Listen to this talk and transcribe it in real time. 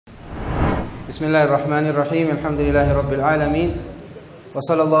بسم الله الرحمن الرحيم الحمد لله رب العالمين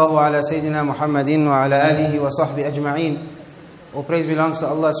وصلى الله على سيدنا محمد وعلى آله وصحبه أجمعين. All praise belongs to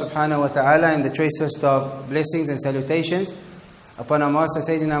Allah subhanahu wa ta'ala, and the choicest of blessings and salutations upon our Master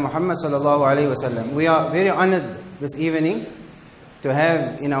Sayyidina Muhammad sallallahu alayhi wa sallam. We are very honored this evening to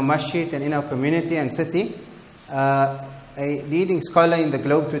have in our masjid and in our community and city a leading scholar in the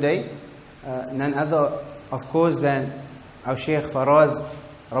globe today, none other of course than our Shaykh Faraz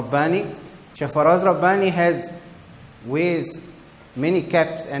Rabbani. Shaykh Faraz Rabbani wears many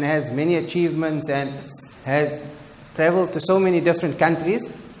caps and has many achievements and has traveled to so many different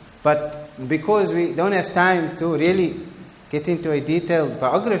countries, but because we don't have time to really get into a detailed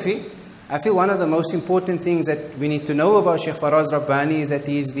biography, I feel one of the most important things that we need to know about Shaykh Faraz Rabbani is that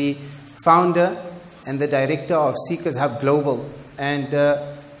he is the founder and the director of Seekers Hub Global. And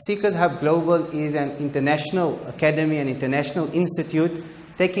Seekers Hub Global is an international academy, an international institute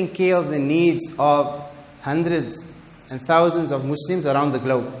taking care of the needs of hundreds and thousands of Muslims around the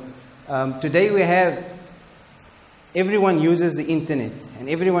globe. Today we have, everyone uses the internet and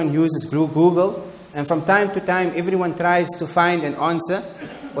everyone uses Google, and from time to time everyone tries to find an answer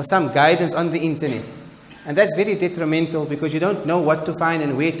or some guidance on the internet. And that's very detrimental because you don't know what to find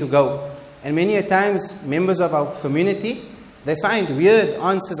and where to go. And many a times members of our community, they find weird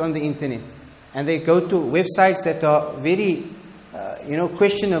answers on the internet, and they go to websites that are very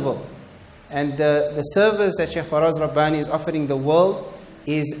questionable. And the service that Shaykh Faraz Rabbani is offering the world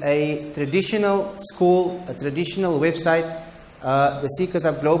is a traditional school, a traditional website, the Seekers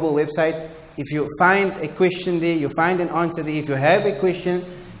Hub Global website. If you find a question there, you find an answer there. If you have a question,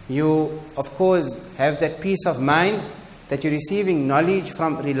 you of course have that peace of mind that you're receiving knowledge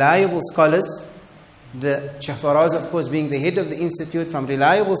from reliable scholars. The Shaykh Faraz, of course, being the head of the institute, from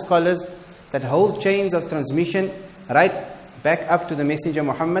reliable scholars that hold chains of transmission right back up to the Messenger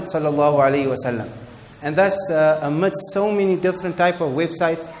Muhammad sallallahu alaihi wasallam. And thus, amidst so many different type of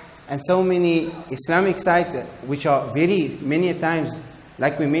websites and so many Islamic sites, which are very many times,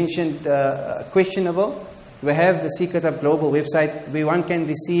 like we mentioned, questionable, we have the Seekers Hub Global website where one can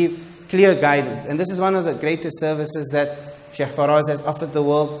receive clear guidance. And this is one of the greatest services that Shaykh Faraz has offered the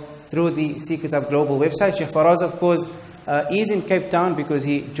world through the Seekers Hub Global website. Shaykh Faraz, of course, is in Cape Town because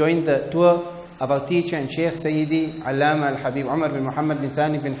he joined the tour of our teacher and Shaykh Sayyidi Allama al-Habib Umar bin Muhammad bin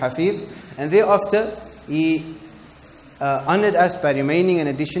Sani bin Hafid. And thereafter, he honored us by remaining an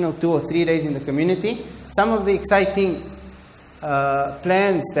additional 2 or 3 days in the community. Some of the exciting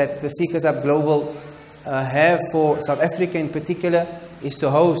plans that the Seekers Hub Global have for South Africa in particular is to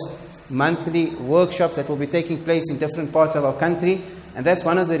host monthly workshops that will be taking place in different parts of our country. And that's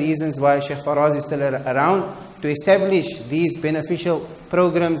one of the reasons why Shaykh Faraz is still around, to establish these beneficial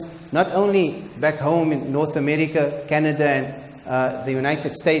programs, not only back home in North America, Canada and the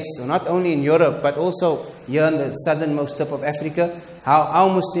United States, or not only in Europe, but also here in the southernmost tip of Africa, how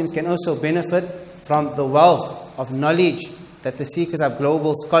our Muslims can also benefit from the wealth of knowledge that the Seekers Hub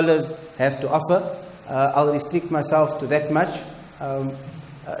Global scholars have to offer. I'll restrict myself to that much.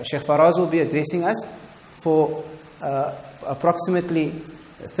 Shaykh Faraz will be addressing us for approximately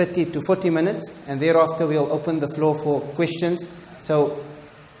 30 to 40 minutes, and thereafter we'll open the floor for questions. So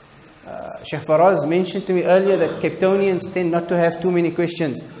Shaykh Faraz mentioned to me earlier that Capetonians tend not to have too many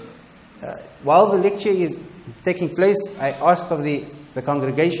questions. While the lecture is taking place, I ask of the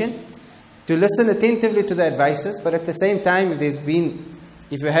congregation to listen attentively to the advices, but at the same time,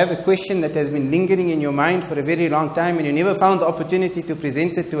 if you have a question that has been lingering in your mind for a very long time and you never found the opportunity to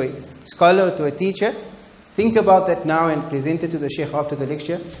present it to a scholar or to a teacher, think about that now and present it to the Shaykh after the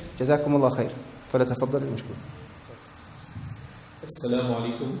lecture. Jazakumullah khair. فلتفضل المشكور. السلام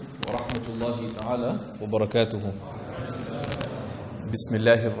عليكم ورحمة الله تعالى وبركاته. بسم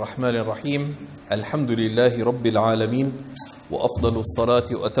الله الرحمن الرحيم. الحمد لله رب العالمين، وأفضل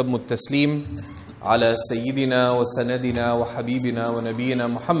الصلاة وأتم التسليم على سيدنا وسندنا وحبيبنا ونبينا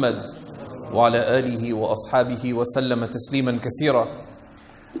محمد وعلى آله وأصحابه وسلم تسليما كثيرا.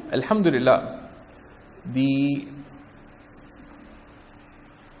 الحمد لله. The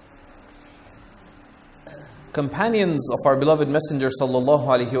companions of our beloved Messenger sallallahu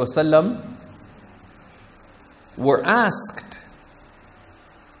alaihi wasallam were asked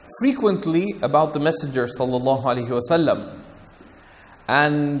frequently about the Messenger sallallahu alaihi wasallam,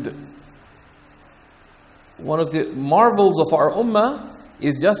 and one of the marvels of our ummah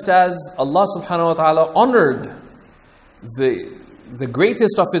is, just as Allah subhanahu wa ta'ala honored the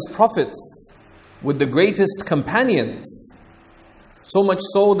greatest of His prophets with the greatest companions, so much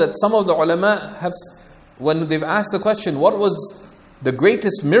so that some of the ulama have, when they've asked the question, what was the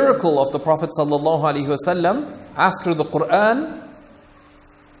greatest miracle of the Prophet sallallahu alaihi wasallam after the Quran,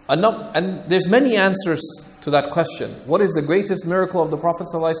 And there's many answers to that question. What is the greatest miracle of the Prophet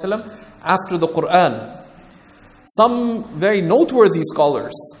ﷺ after the Quran? Some very noteworthy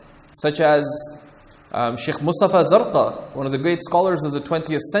scholars, such as Sheikh Mustafa Zarqa, one of the great scholars of the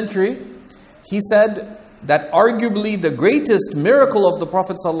 20th century, he said that arguably the greatest miracle of the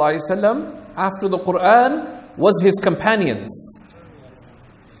Prophet ﷺ after the Quran was his companions.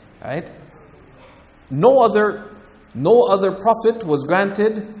 Right? No other prophet was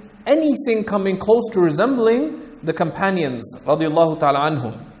granted anything coming close to resembling the companions radiallahu ta'ala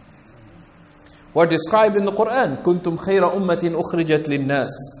anhum, who are described in the Quran, kuntum khayra ummatin ukhrijat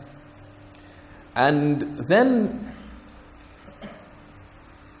linnas. And then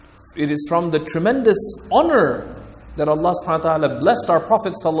it is from the tremendous honor that Allah subhanahu wa ta'ala blessed our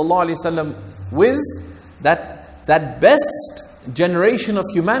Prophet sallallahu alaihi wasallam with, that best generation of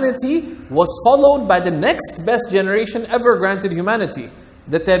humanity was followed by the next best generation ever granted humanity,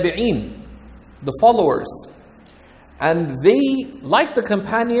 the tabi'een, the followers. And they, like the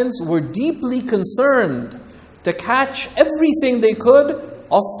companions, were deeply concerned to catch everything they could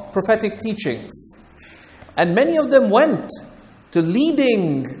of prophetic teachings. And many of them went to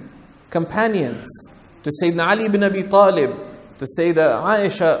leading companions, to Sayyidina Ali ibn Abi Talib, to Sayyida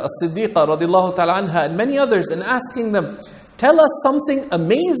Aisha as-Siddiqa radiallahu ta'ala anha, and many others, and asking them, tell us something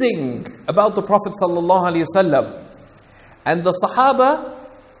amazing about the Prophet sallallahu alaihi wasallam. And the Sahaba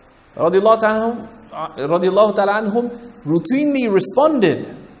radiallahu ta'ala anhum routinely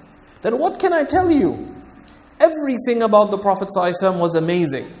responded that, what can I tell you? Everything about the Prophet sallallahu alaihi wasallam was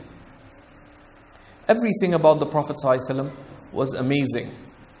amazing. Everything about the Prophet sallallahu alaihi wasallam was amazing.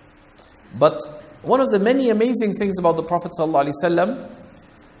 But one of the many amazing things about the Prophet ﷺ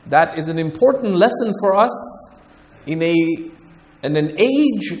that is an important lesson for us in an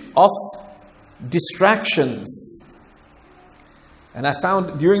age of distractions. And I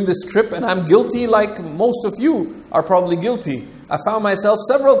found during this trip, and I'm guilty like most of you are probably guilty, I found myself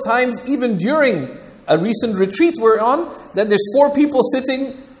several times, even during a recent retreat we're on, that there's 4 people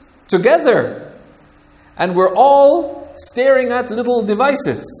sitting together and we're all staring at little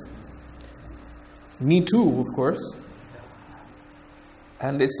devices. Me too, of course.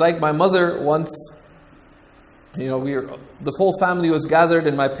 And it's like my mother once, the whole family was gathered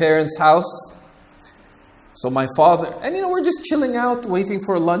in my parents' house. So my father, and we're just chilling out, waiting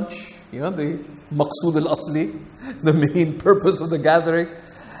for lunch, the maqsood al-asli, the main purpose of the gathering.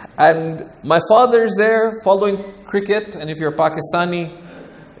 And my father's there following cricket, and if you're a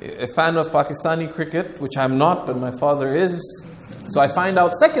fan of Pakistani cricket, which I'm not, but my father is, so I find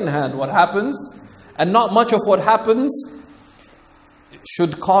out secondhand what happens. And not much of what happens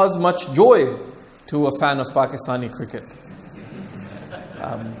should cause much joy to a fan of Pakistani cricket.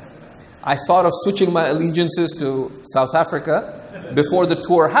 I thought of switching my allegiances to South Africa before the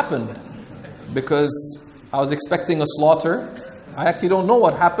tour happened, because I was expecting a slaughter. I actually don't know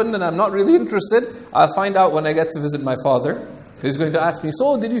what happened, and I'm not really interested. I'll find out when I get to visit my father. He's going to ask me,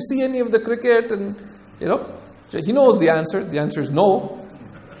 so did you see any of the cricket? And he knows the answer. The answer is no.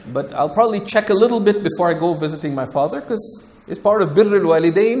 But I'll probably check a little bit before I go visiting my father, because it's part of birr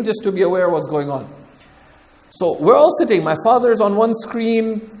al-walidain, just to be aware of what's going on. So we're all sitting. My father's on one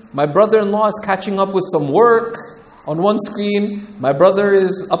screen. My brother-in-law is catching up with some work on one screen. My brother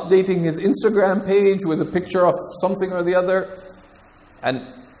is updating his Instagram page with a picture of something or the other.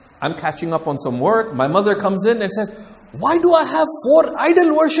 And I'm catching up on some work. My mother comes in and says, why do I have 4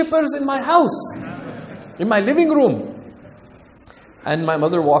 idol worshippers in my house? In my living room? And my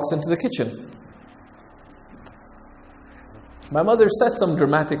mother walks into the kitchen. My mother says some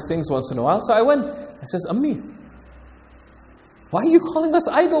dramatic things once in a while. So I went, I says, Ammi, why are you calling us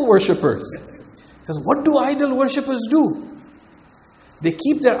idol worshippers? She says, what do idol worshippers do? They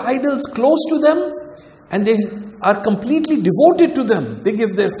keep their idols close to them, and they are completely devoted to them. They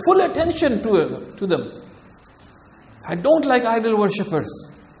give their full attention to them. I don't like idol worshippers.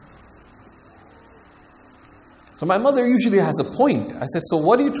 So my mother usually has a point. I said, so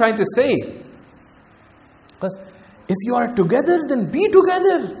what are you trying to say? Because if you are together, then be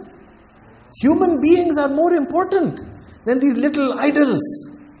together. Human beings are more important than these little idols.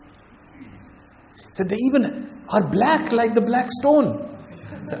 So they even are black like the black stone.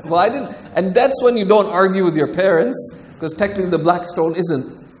 Said, well, I didn't. And that's when you don't argue with your parents, because technically the black stone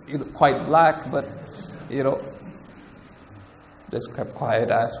isn't quite black, but just kept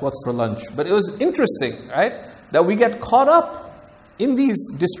quiet, asked, what's for lunch? But it was interesting, right? That we get caught up in these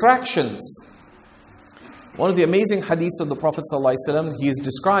distractions. One of the amazing hadiths of the Prophet ﷺ, he is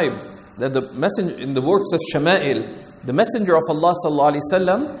described that the messenger in the works of Shama'il, the messenger of Allah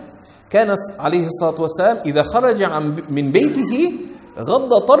ﷺ, كان عليه الصلاة والسلام إذا خرج من بيته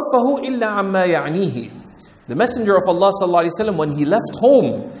غَضَّ طَرْفَهُ إِلَّا عَمَّا يَعْنِيهِ. The Messenger of Allah sallallahu alaihi wasallam, when he left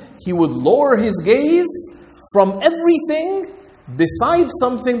home, he would lower his gaze from everything besides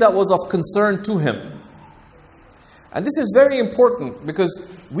something that was of concern to him. And this is very important because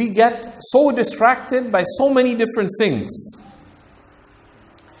we get so distracted by so many different things.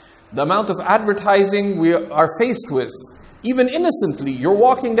 The amount of advertising we are faced with, even innocently, you're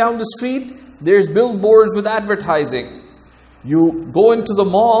walking down the street, there's billboards with advertising. You go into the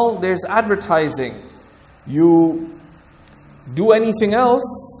mall, there's advertising. You do anything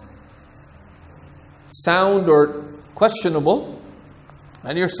else, sound or questionable,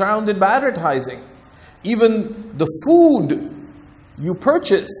 and you're surrounded by advertising. Even the food you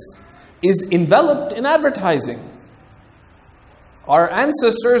purchase is enveloped in advertising. Our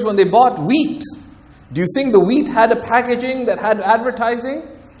ancestors, when they bought wheat, do you think the wheat had a packaging that had advertising?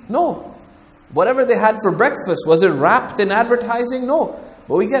 No. Whatever they had for breakfast, was it wrapped in advertising? No.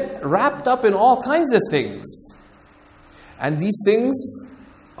 But we get wrapped up in all kinds of things. And these things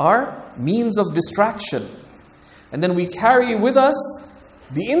are means of distraction. And then we carry with us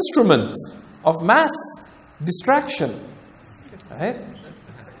the instrument of mass distraction, right?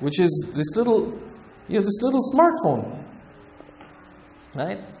 Which is this little smartphone,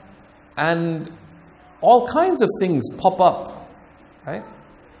 right? And all kinds of things pop up, right?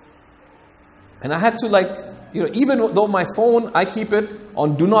 And I had to even though my phone, I keep it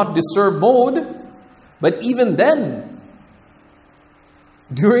on do not disturb mode, but even then,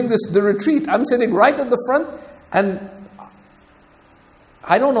 during the retreat, I'm sitting right at the front and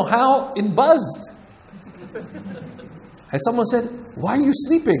I don't know how it buzzed. And someone said, "Why are you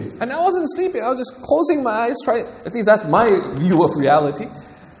sleeping?" And I wasn't sleeping, I was just closing my eyes, at least that's my view of reality.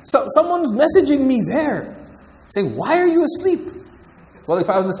 So someone's messaging me there, saying, "Why are you asleep?" Well, if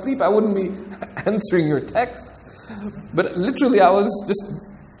I was asleep, I wouldn't be answering your text. But literally, I was just,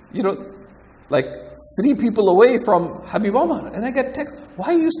 like 3 people away from Habib Omar. And I get text,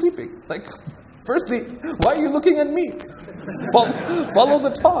 "Why are you sleeping?" Like, firstly, why are you looking at me? Follow the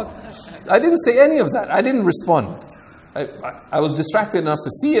talk. I didn't say any of that. I didn't respond. I was distracted enough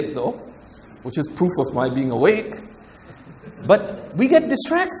to see it though, which is proof of my being awake. But we get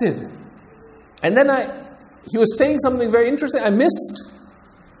distracted. And then he was saying something very interesting. I missed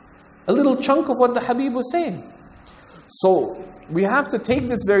a little chunk of what the Habib was saying. So we have to take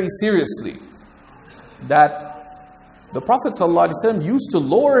this very seriously, that the Prophet ﷺ used to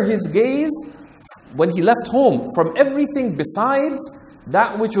lower his gaze when he left home from everything besides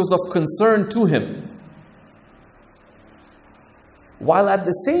that which was of concern to him. While at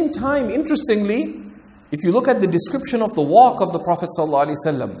the same time, interestingly, if you look at the description of the walk of the Prophet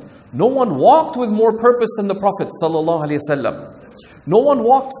ﷺ, no one walked with more purpose than the Prophet ﷺ. No one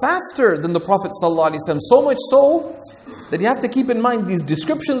walked faster than the Prophet ﷺ. So much so that you have to keep in mind these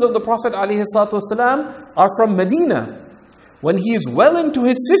descriptions of the Prophet ﷺ are from Medina, when he is well into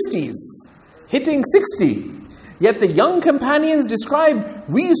his 50s, hitting 60. Yet the young companions describe,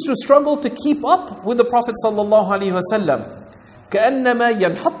 we used to struggle to keep up with the Prophet ﷺ. كَأَنَّمَا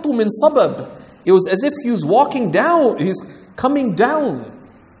يَنْحَطُّ مِنْ صَبَبٍ. It was as if he was walking down, he's coming down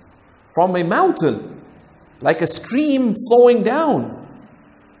from a mountain, like a stream flowing down.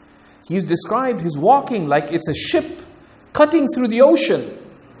 He's described his walking like it's a ship cutting through the ocean.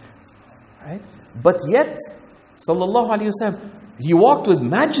 Right? But yet, sallallahu alaihi wasallam, he walked with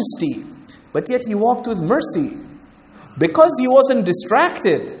majesty, but yet he walked with mercy. Because he wasn't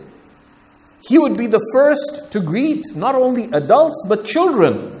distracted, he would be the first to greet not only adults but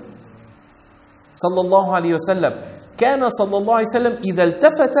children. Sallallahu alaihi wasallam. كان صلى الله عليه وسلم إذا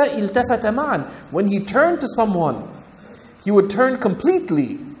التفت معا. When he turned to someone, he would turn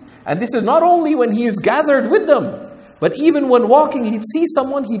completely. And this is not only when he is gathered with them, but even when walking, he'd see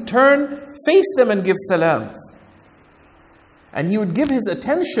someone, he'd turn, face them and give salams. And he would give his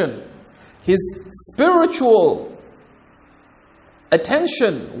attention, his spiritual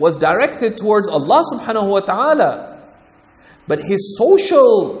attention was directed towards Allah subhanahu wa ta'ala. But his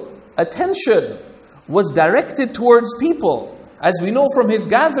social attention was directed towards people. As we know from his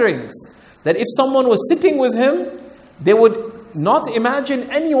gatherings, that if someone was sitting with him, they would not imagine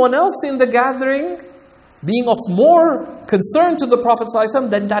anyone else in the gathering being of more concern to the Prophet ﷺ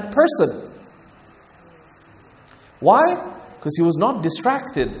than that person. Why? Because he was not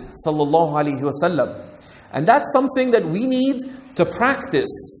distracted, sallallahu alaihi wasallam. And that's something that we need to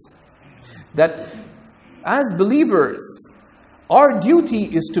practice. That as believers, our duty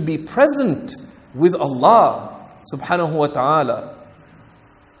is to be present with Allah subhanahu wa ta'ala.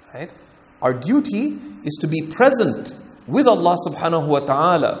 Right? Our duty is to be present with Allah subhanahu wa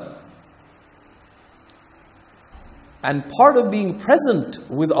ta'ala. And part of being present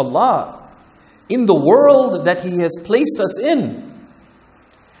with Allah in the world that He has placed us in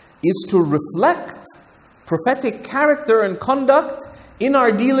is to reflect prophetic character and conduct in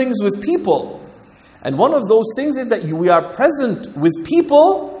our dealings with people. And one of those things is that we are present with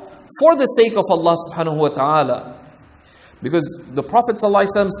people for the sake of Allah subhanahu wa ta'ala. Because the Prophet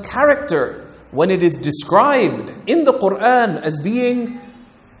ﷺ's character, when it is described in the Quran as being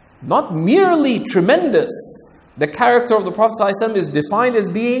not merely tremendous, the character of the Prophet ﷺ is defined as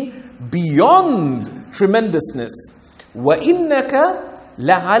being beyond tremendousness. وَإِنَّكَ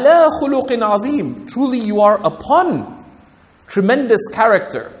لَعَلَىٰ خُلُقٍ عَظِيمٍ. Truly you are upon tremendous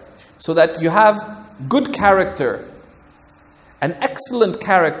character. So that you have good character, an excellent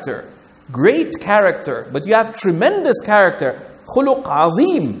character, great character, but you have tremendous character. خُلُقْ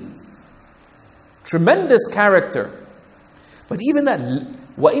عَظِيمٍ. Tremendous character. But even that,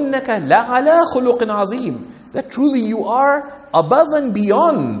 وَإِنَّكَ لَعَلَىٰ خُلُقٍ عَظِيمٍ. That truly you are above and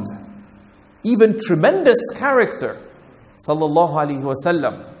beyond even tremendous character. Sallallahu Alaihi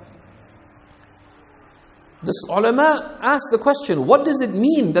Wasallam. The ulama asked the question, what does it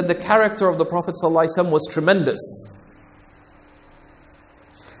mean that the character of the Prophet ﷺ was tremendous?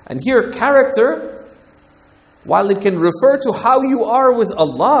 And here, character, while it can refer to how you are with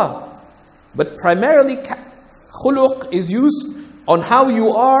Allah, but primarily khuluq is used on how you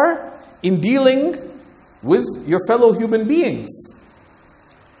are in dealing with your fellow human beings.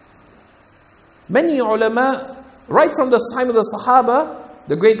 Many ulama, right from the time of the Sahaba,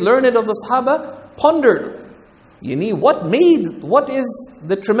 the great learned of the Sahaba, pondered, what is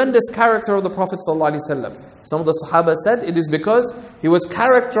the tremendous character of the Prophet ﷺ? Some of the Sahaba said it is because he was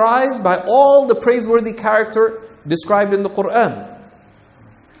characterized by all the praiseworthy character described in the Quran.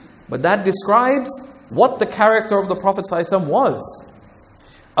 But that describes what the character of the Prophet ﷺ was.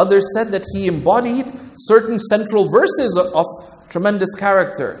 Others said that he embodied certain central verses of tremendous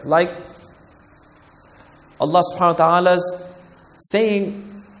character, like Allah subhanahu wa ta'ala's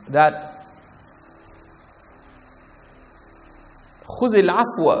saying that خُذِ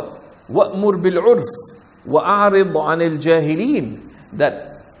الْعَفْوَ وَأْمُرْ بِالْعُرْفِ وَأَعْرِضْ عَنِ الْجَاهِلِينَ.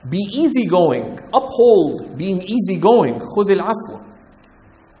 That be easygoing, uphold being easygoing. خُذِ الْعَفْوَ.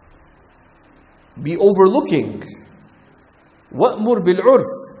 Be overlooking. وَأْمُرْ بِالْعُرْفِ.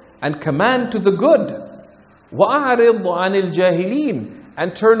 And command to the good. وَأَعْرِضْ عَنِ الْجَاهِلِينَ.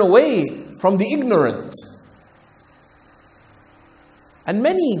 And turn away from the ignorant. And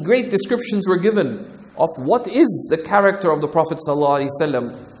many great descriptions were given of what is the character of the Prophet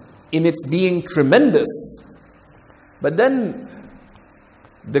ﷺ in its being tremendous. But then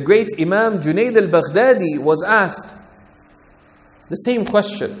the great Imam Junayd al-Baghdadi was asked the same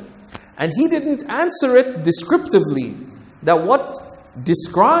question. And he didn't answer it descriptively, that what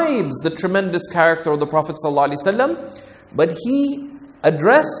describes the tremendous character of the Prophet ﷺ, but he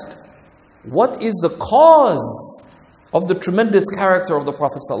addressed what is the cause of the tremendous character of the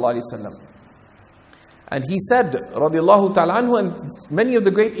Prophet ﷺ. And he said, radiallahu ta'ala anhu, and many of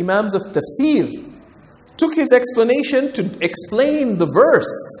the great Imams of tafsir took his explanation to explain the verse,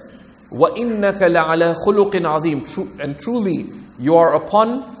 وَإِنَّكَ لَعَلَى خُلُقٍ عَظِيمٍ. And truly, you are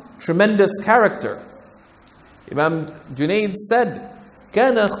upon tremendous character. Imam Junayd said,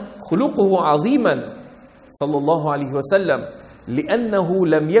 كَانَ خُلُقُهُ عَظِيمًا صلى الله عليه وسلم لأنه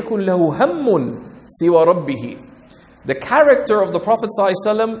لم يكن له هم سوى ربه. The character of the Prophet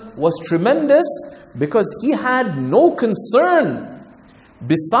ﷺ was tremendous because he had no concern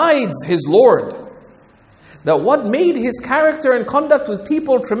besides his Lord. That what made his character and conduct with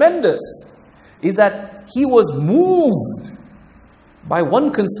people tremendous is that he was moved by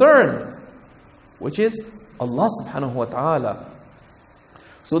one concern, which is Allah subhanahu wa ta'ala.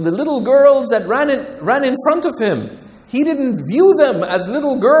 So the little girls that ran in front of him, he didn't view them as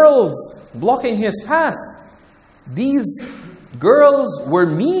little girls blocking his path. These girls were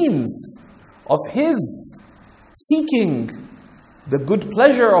means of his seeking the good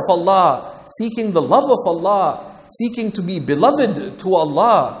pleasure of Allah, seeking the love of Allah, seeking to be beloved to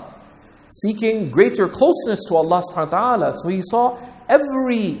Allah, seeking greater closeness to Allah subhanahu wa ta'ala. So he saw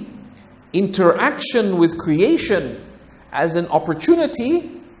every interaction with creation as an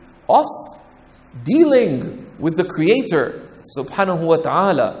opportunity of dealing with the Creator subhanahu wa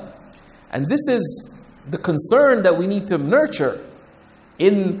ta'ala. And this is the concern that we need to nurture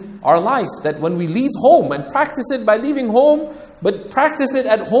in our life, that when we leave home, and practice it by leaving home, but practice it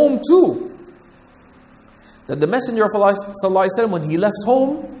at home too, that the Messenger of Allah sallallahu alaihi wasallam, when he left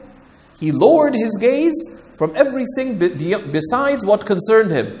home, he lowered his gaze from everything besides what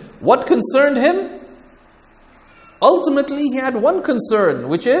concerned him. What concerned him? Ultimately, he had one concern,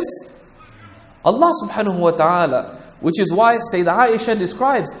 which is Allah subhanahu wa ta'ala. Which is why Sayyidah Aisha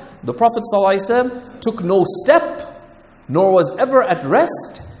describes the Prophet ﷺ took no step, nor was ever at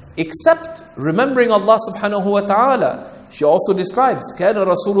rest, except remembering Allah subhanahu wa ta'ala. She also describes, كان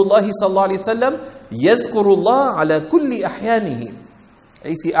رسول الله صلى الله عليه وسلم يذكر الله على كل أحيانه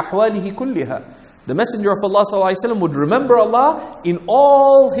أي في أحواله كلها. The Messenger of Allah صلى الله عليه وسلم would remember Allah in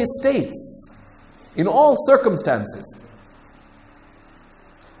all his states, in all circumstances.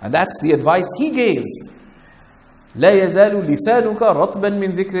 And that's the advice he gave. لا يزال لسانك رطبا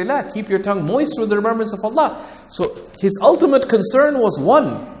من ذكر الله. Keep your tongue moist with the remembrance of Allah. So his ultimate concern was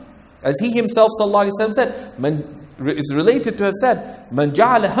one. As he himself sallallahu alaihi wasallam said, is related to have said, من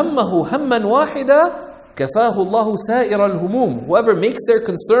جعل همه هما واحدا كفاه الله سائر الهموم. Whoever makes their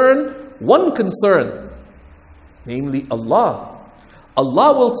concern one concern, namely Allah,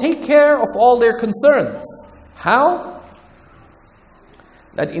 Allah will take care of all their concerns. How?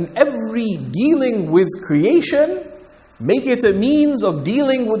 That in every dealing with creation, make it a means of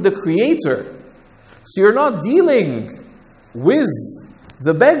dealing with the Creator. So you're not dealing with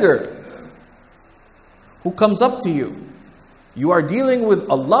the beggar who comes up to you. You are dealing with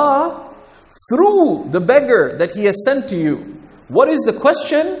Allah through the beggar that He has sent to you. What is the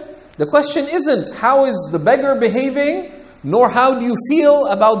question? The question isn't how is the beggar behaving, nor how do you feel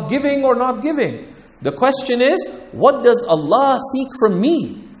about giving or not giving. The question is, what does Allah seek from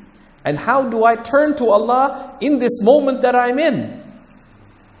me? And how do I turn to Allah in this moment that I'm in?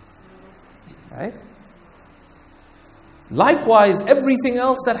 Right? Likewise, everything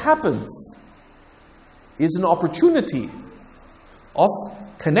else that happens is an opportunity of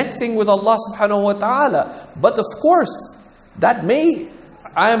connecting with Allah subhanahu wa ta'ala. But of course,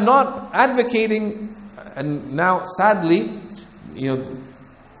 I am not advocating, and now sadly,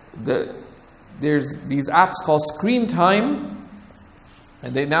 there's these apps called Screen Time,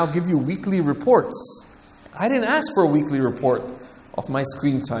 and they now give you weekly reports. I didn't ask for a weekly report of my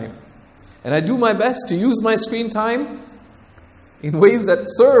screen time. And I do my best to use my screen time in ways that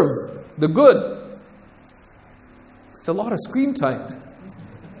serve the good. It's a lot of screen time.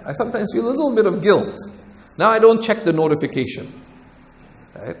 I sometimes feel a little bit of guilt. Now I don't check the notification.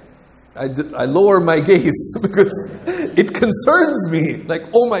 Right? I lower my gaze because it concerns me. Like,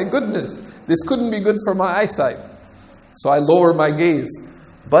 oh my goodness, this couldn't be good for my eyesight. So I lower my gaze.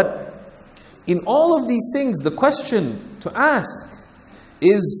 But in all of these things, the question to ask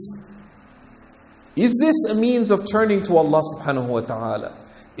is this a means of turning to Allah subhanahu wa ta'ala?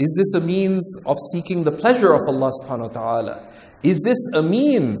 Is this a means of seeking the pleasure of Allah subhanahu wa ta'ala? Is this a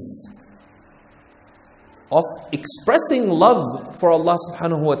means of expressing love for Allah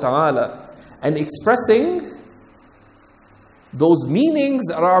subhanahu wa ta'ala and expressing those meanings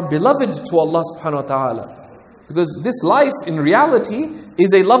that are beloved to Allah subhanahu wa ta'ala? Because this life in reality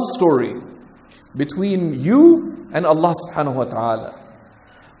is a love story between you and Allah subhanahu wa ta'ala.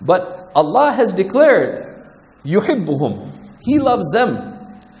 But Allah has declared, yuhibbuhum, He loves them.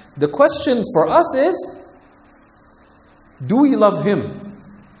 The question for us is, do we love Him?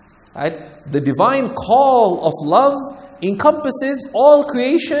 Right? The divine call of love encompasses all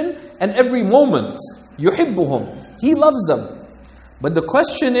creation and every moment. Yuhibbuhum, He loves them. But the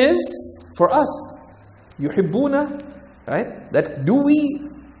question is, for us, yuhibbuna, right? That do we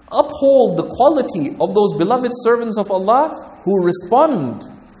uphold the quality of those beloved servants of Allah who respond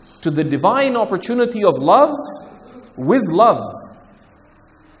to the divine opportunity of love with love?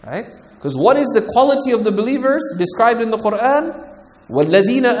 Right? Because what is the quality of the believers described in the Quran?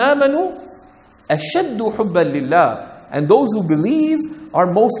 وَالَّذِينَ آمَنُوا أَشَدُّ حُبًّا لِلَّهِ. And those who believe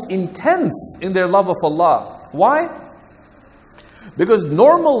are most intense in their love of Allah. Why? Because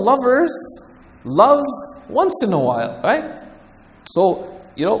normal lovers love once in a while, right? So,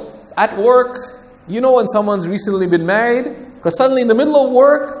 at work, when someone's recently been married, because suddenly in the middle of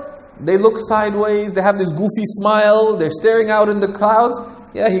work, they look sideways, they have this goofy smile, they're staring out in the clouds.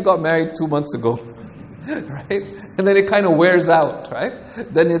 Yeah, he got married 2 months ago, right? And then it kind of wears out, right?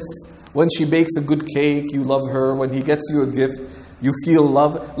 Then it's when she bakes a good cake, you love her. When he gets you a gift, you feel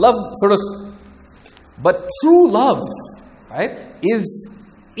love. Love sort of, but true love, right, is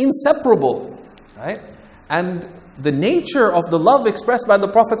inseparable, right? And the nature of the love expressed by the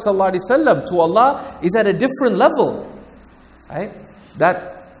Prophet ﷺ to Allah is at a different level, right? That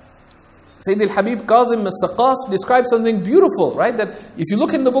Sayyid al-Habib Qadim al-Saqaf describes something beautiful, right? That if you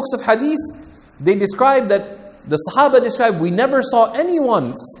look in the books of hadith, they describe that the Sahaba describe, we never saw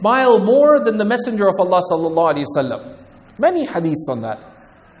anyone smile more than the Messenger of Allah sallallahu alaihi wasallam. Many hadiths on that.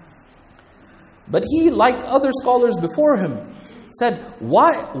 But he, like other scholars before him, said,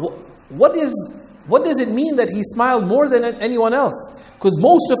 why? What does it mean that he smiled more than anyone else? Because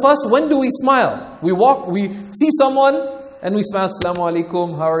most of us, when do we smile? We walk, we see someone and we smile, Assalamu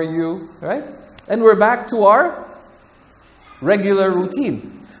alaikum, how are you? Right? And we're back to our regular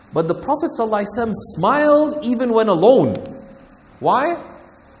routine. But the Prophet ﷺ smiled even when alone. Why?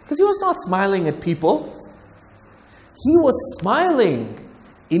 Because he was not smiling at people. He was smiling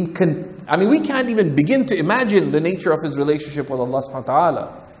we can't even begin to imagine the nature of his relationship with Allah subhanahu wa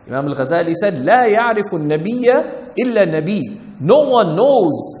ta'ala. Imam al-Ghazali said, لا يعرف النبي إلا نبي. No one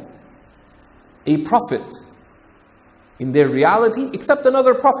knows a prophet in their reality except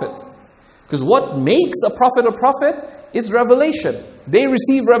another prophet. Because what makes a prophet is revelation. They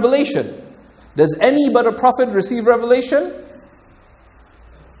receive revelation. Does any but a prophet receive revelation?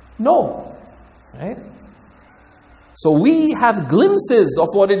 No. Right? So we have glimpses of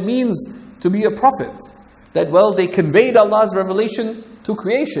what it means to be a prophet. That, they conveyed Allah's revelation to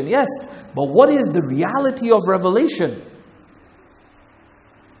creation, yes. But what is the reality of revelation?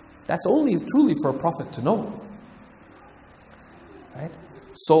 That's only truly for a prophet to know. Right?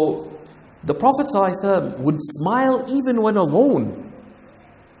 So, the Prophet ﷺ would smile even when alone,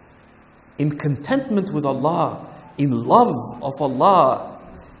 in contentment with Allah, in love of Allah,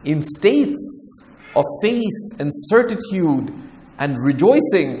 in states of faith and certitude and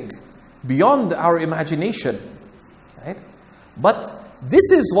rejoicing beyond our imagination. Right? But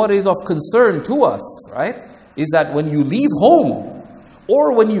this is what is of concern to us, right? Is that when you leave home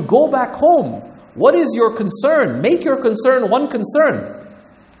or when you go back home, what is your concern? Make your concern one concern.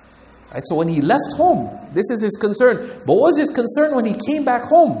 Right? So when he left home, this is his concern. But what was his concern when he came back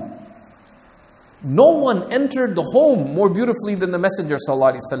home? No one entered the home more beautifully than the Messenger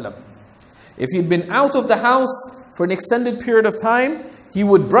ﷺ. If he'd been out of the house for an extended period of time, he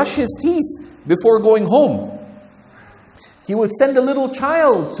would brush his teeth before going home. He would send a little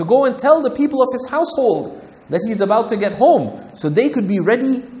child to go and tell the people of his household that he's about to get home, so they could be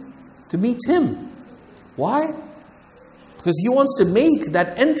ready to meet him. Why? Because he wants to make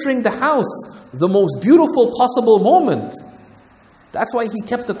that entering the house the most beautiful possible moment. That's why he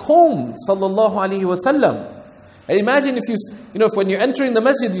kept a comb, sallallahu alaihi wasallam. And imagine if if when you're entering the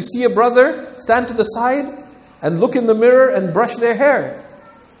masjid, you see a brother stand to the side and look in the mirror and brush their hair.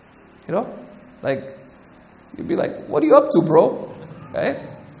 You'd be like, what are you up to, bro? Right?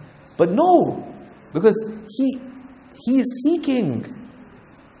 But no, because he is seeking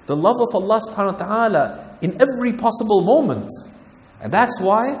the love of Allah subhanahu wa ta'ala in every possible moment. And that's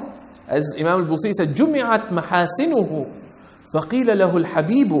why, as Imam al-Busiri said, جُمِعَتْ مَحَاسِنُهُ فَقِيلَ لَهُ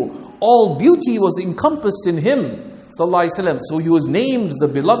الْحَبِيبُ. All beauty was encompassed in him, sallallahu alaihi wasallam. So he was named the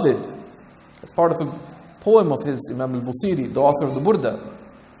Beloved. It's part of a poem of his, Imam al-Busiri, the author of the Burda.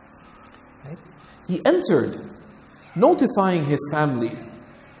 Right? He entered, notifying his family.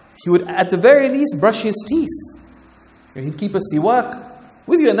 He would, at the very least, brush his teeth. He'd keep a siwak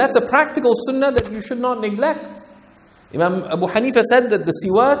with you, and that's a practical sunnah that you should not neglect. Imam Abu Hanifa said that the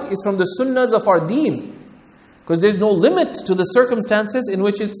siwak is from the sunnahs of our deen, because there's no limit to the circumstances in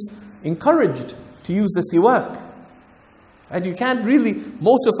which it's encouraged to use the siwak. And you can't really,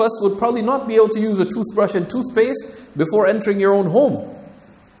 most of us would probably not be able to use a toothbrush and toothpaste before entering your own home.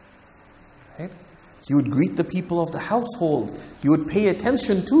 Right? He would greet the people of the household. He would pay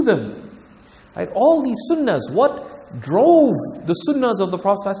attention to them. Right? All these sunnahs, what drove the sunnahs of the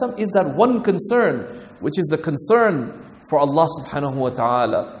Prophet ﷺ is that one concern, which is the concern for Allah subhanahu wa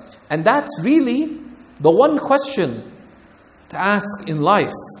ta'ala. And that's really the one question to ask in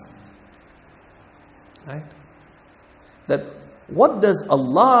life. Right? That what does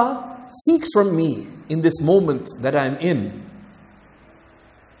Allah seek from me in this moment that I'm in?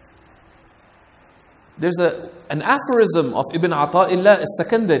 There's an aphorism of Ibn Ata'illah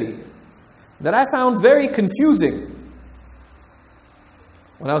al-Sakandari that I found very confusing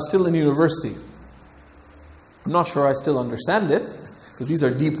when I was still in university. I'm not sure I still understand it, because these are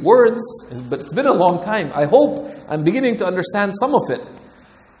deep words, but it's been a long time. I hope I'm beginning to understand some of it.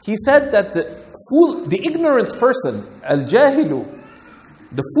 He said that the ignorant person, al-jahilu,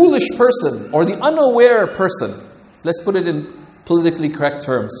 the foolish person, or the unaware person, let's put it in politically correct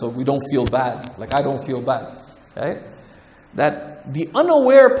terms so we don't feel bad, like I don't feel bad, right? That the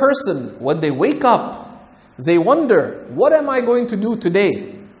unaware person, when they wake up, they wonder, what am I going to do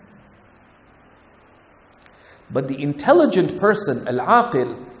today? But the intelligent person,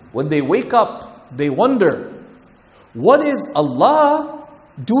 al-aqil, when they wake up, they wonder, what is Allah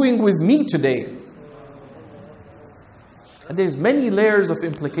doing with me today? And there's many layers of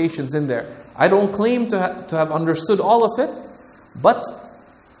implications in there. I don't claim to have understood all of it, but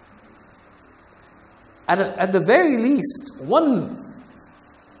at the very least, one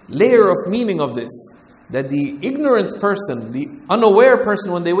layer of meaning of this, that the ignorant person, the unaware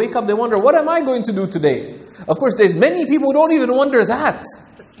person, when they wake up, they wonder, what am I going to do today? Of course, there's many people who don't even wonder that.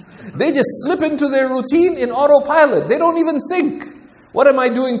 They just slip into their routine in autopilot. They don't even think, what am I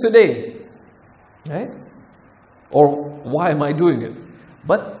doing today? Right? Or why am I doing it?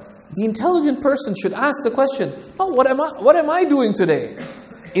 But the intelligent person should ask the question, oh, what am I doing today?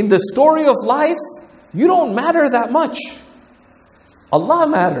 In the story of life, you don't matter that much. Allah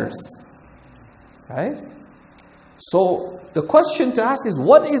matters. Right? So the question to ask is,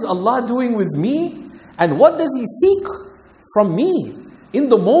 what is Allah doing with me? And what does He seek from me in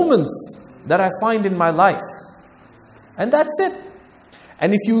the moments that I find in my life? And that's it.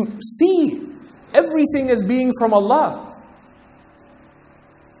 And if you see everything as being from Allah,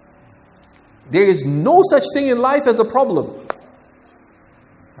 there is no such thing in life as a problem.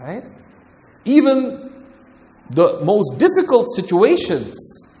 Right? Even the most difficult situations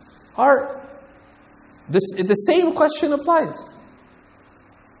are, the same question applies.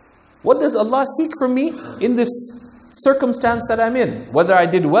 What does Allah seek from me in this circumstance that I'm in? Whether I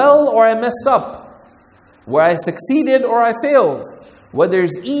did well or I messed up, where I succeeded or I failed, whether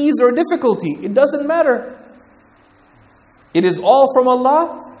there's ease or difficulty, it doesn't matter. It is all from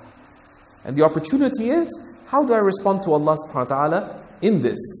Allah. And the opportunity is, how do I respond to Allah subhanahu wa ta'ala in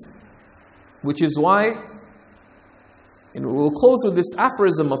this? Which is why, and we'll close with this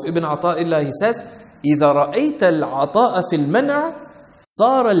aphorism of Ibn Ata'illah. He says, إِذَا رَأَيْتَ الْعَطَاءَ فِي الْمَنْعِ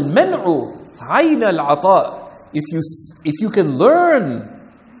صَارَ الْمَنْعُ عَيْنَ الْعَطَاءِ. If you can learn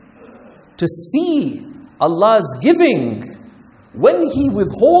to see Allah's giving when He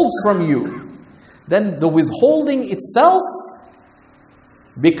withholds from you, then the withholding itself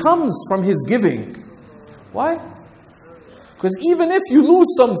becomes from His giving. Why? Because even if you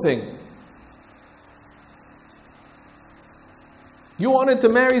lose something, you wanted to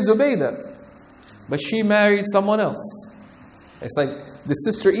marry Zubaydah, but she married someone else. It's like the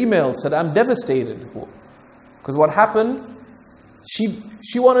sister emailed, said, I'm devastated. Because what happened,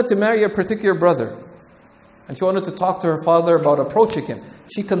 she wanted to marry a particular brother. And she wanted to talk to her father about approaching him.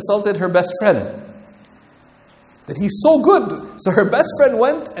 She consulted her best friend. That he's so good. So her best friend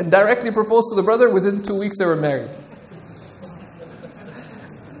went and directly proposed to the brother. Within 2 weeks they were married.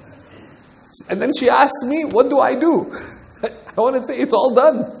 And then she asked me, what do I do? I want to say, it's all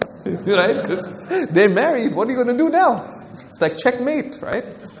done. Right? Because they're married. What are you going to do now? It's like checkmate, right?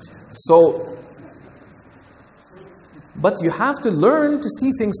 So, but you have to learn to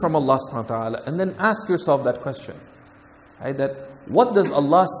see things from Allah subhanahu wa ta'ala. And then ask yourself that question. Right? That what does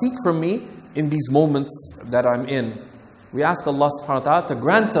Allah seek from me in these moments that I'm in? We ask Allah subhanahu wa ta'ala to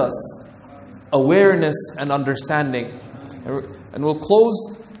grant us awareness and understanding. And we'll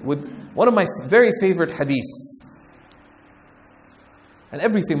close with one of my very favorite hadiths. And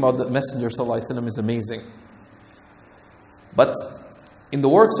everything about the Messenger sallallahu alaihi wasallam is amazing. But in the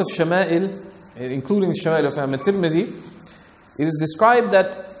works of Shama'il, including Shama'il of Imam al-Tirmidhi, it is described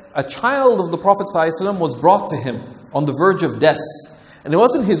that a child of the Prophet ﷺ was brought to him on the verge of death. And it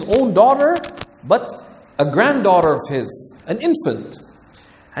wasn't his own daughter, but a granddaughter of his, an infant.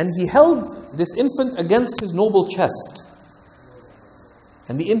 And he held this infant against his noble chest.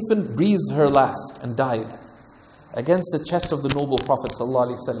 And the infant breathed her last and died against the chest of the noble Prophet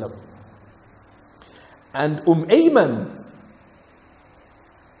ﷺ. And Ayman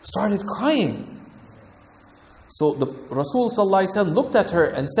started crying. So the Rasul ﷺ looked at her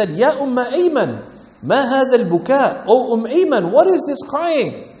and said, Ya Ayman, ma hadha al-buka? Oh Ayman, what is this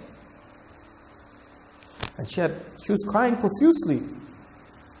crying? And she was crying profusely.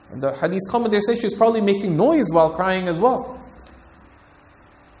 And the hadith commentator says she was probably making noise while crying as well.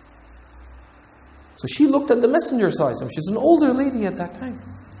 So she looked at the Messenger ﷺ. She's an older lady at that time.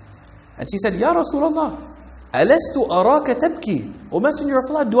 And she said, Ya Rasulullah, Alastu araka tabki? O Messenger of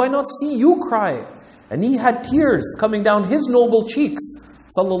Allah, do I not see you cry? And he had tears coming down his noble cheeks.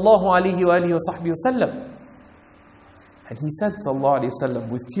 Sallallahu alayhi wa alihi wa sahbihi wa sallam. And he said, Sallallahu alayhi wa sallam,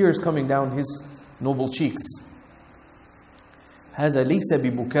 with tears coming down his noble cheeks, هذا ليس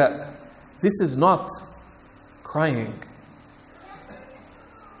ببكاء. This is not crying.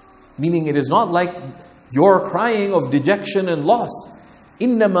 Meaning it is not like your crying of dejection and loss.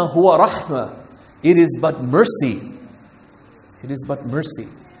 إنما هو رحمة. It is but mercy. It is but mercy.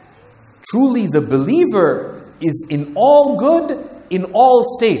 Truly the believer is in all good, in all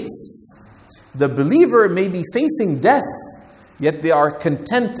states. The believer may be facing death, yet they are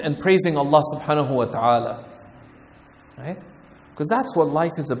content and praising Allah subhanahu wa ta'ala. Right? Because that's what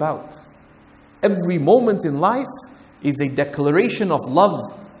life is about. Every moment in life is a declaration of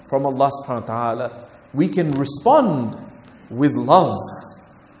love from Allah subhanahu wa ta'ala. We can respond with love.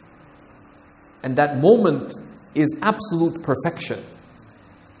 and that moment is absolute perfection.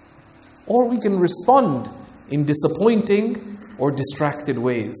 Or we can respond in disappointing or distracted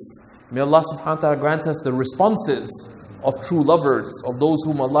ways. May Allah subhanahu wa ta'ala grant us the responses of true lovers, of those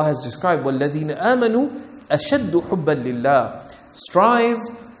whom Allah has described. وَالَّذِينَ آمَنُوا أَشَدُّ حُبًّا لِلَّهِ. Strive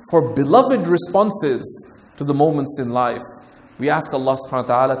for beloved responses to the moments in life. We ask Allah subhanahu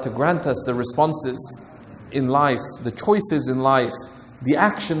wa ta'ala to grant us the responses in life, the choices in life, the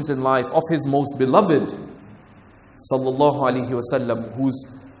actions in life of His most beloved, sallallahu alaihi wasallam,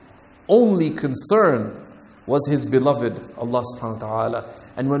 whose only concern was His beloved, Allah subhanahu wa ta'ala.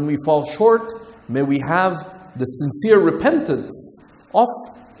 And when we fall short, may we have the sincere repentance of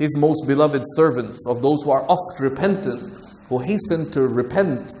His most beloved servants, of those who are oft repentant, who hasten to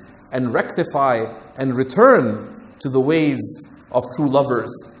repent and rectify and return to the ways of true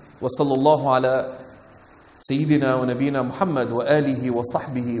lovers. Wa sallallahu ala Sayyidina wa Nabina Muhammad wa alihi wa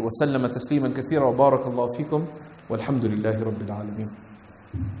sahbihi wa sallama tasliman kathira wa barakallahu fikum walhamdulillahi rabbil alameen.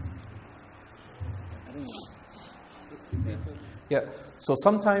 Yeah, so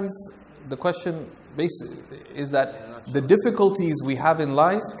sometimes the question is that the difficulties we have in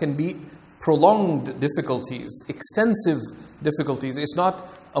life can be prolonged difficulties, extensive difficulties. It's not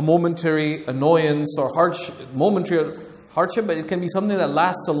a momentary annoyance or momentary hardship, but it can be something that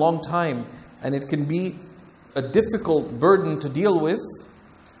lasts a long time, and it can be a difficult burden to deal with.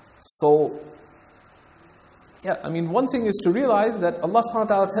 So, yeah, I mean, one thing is to realize that Allah subhanahu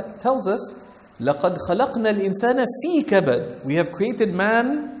wa ta'ala tells us, لَقَدْ خَلَقْنَا الْإِنسَانَ فِي كَبَدٍ. We have created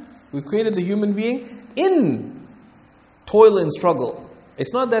man, we've created the human being in toil and struggle.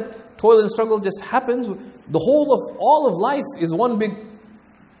 It's not that toil and struggle just happens. All of life is one big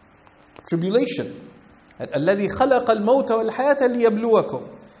tribulation. الَّذِي خَلَقَ الْمَوْتَ وَالْحَيَاةَ لِيَبْلُوَكُمْ.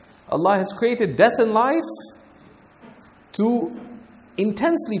 Allah has created death and life to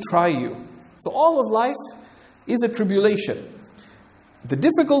intensely try you. So all of life is a tribulation. The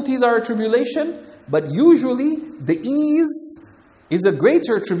difficulties are a tribulation, but usually the ease is a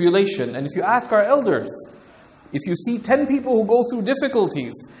greater tribulation. And if you ask our elders, if you see 10 people who go through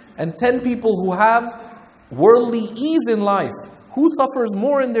difficulties and 10 people who have worldly ease in life, who suffers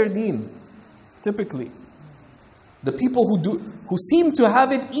more in their deen? Typically, the people who seem to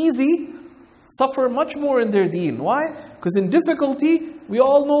have it easy suffer much more in their deen. Why? Because in difficulty, we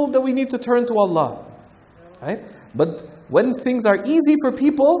all know that we need to turn to Allah. Right? But when things are easy for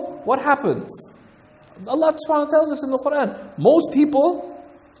people, what happens? Allah subhanahu wa ta'ala tells us in the Quran, most people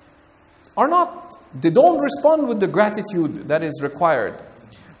they don't respond with the gratitude that is required.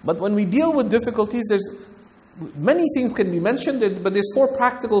 But when we deal with difficulties, there's many things can be mentioned, but there's 4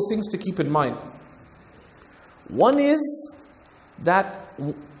 practical things to keep in mind. One is that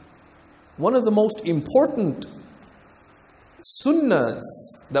one of the most important sunnahs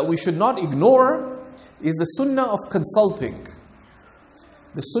that we should not ignore is the sunnah of consulting.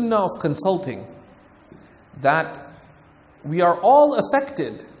 The sunnah of consulting. That we are all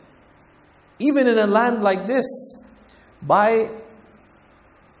affected, even in a land like this, by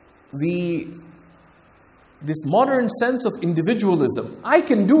this modern sense of individualism. I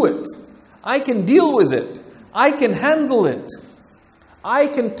can do it. I can deal with it. I can handle it. I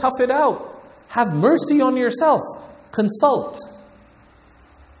can tough it out. Have mercy on yourself. Consult.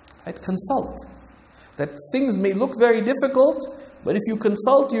 Right? Consult. That things may look very difficult, but if you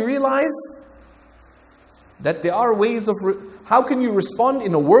consult, you realize that there are ways of how can you respond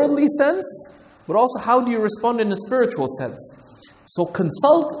in a worldly sense, but also how do you respond in a spiritual sense. So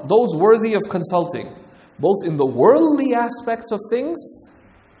consult those worthy of consulting, both in the worldly aspects of things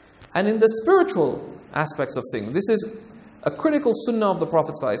and in the spiritual aspects of things. This is a critical sunnah of the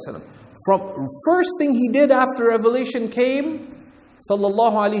Prophet ﷺ. From first thing he did after revelation came,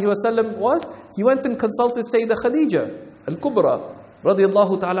 sallallahu alaihi wasallam, was he went and consulted Sayyidah Khadija al-Kubra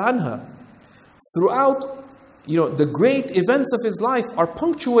radiyallahu ta'ala anha. Throughout, the great events of his life are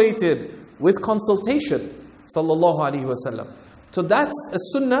punctuated with consultation, sallallahu alaihi wasallam. So that's a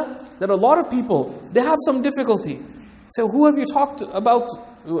sunnah that a lot of people, they have some difficulty. So who have you talked about?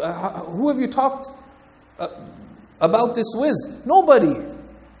 Who have you talked about this with? Nobody.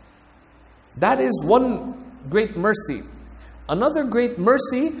 That is one great mercy. Another great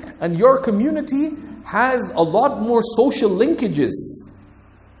mercy, and your community has a lot more social linkages.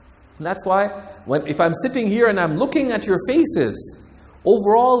 And that's why if I'm sitting here and I'm looking at your faces,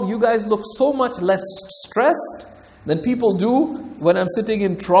 overall you guys look so much less stressed than people do when I'm sitting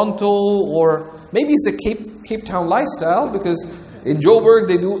in Toronto, or maybe it's the Cape Town lifestyle, because in Joburg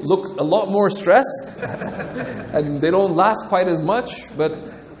they do look a lot more stressed and they don't laugh quite as much. But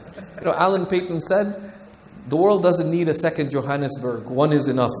Alan Paton said, the world doesn't need a second Johannesburg, one is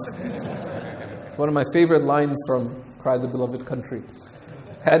enough. one of my favorite lines from Cry the Beloved Country.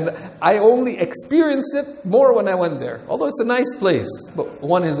 And I only experienced it more when I went there. Although it's a nice place, but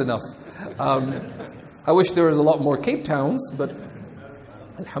one is enough. I wish there was a lot more Cape Towns, but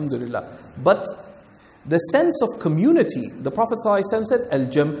alhamdulillah. But the sense of community, the Prophet ﷺ said,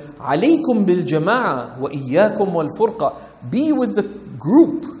 "Alaykum bil jama'a wa iyyakum wal furqa." Be with the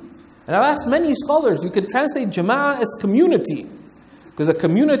group. And I've asked many scholars, you can translate jama'ah as community. Because a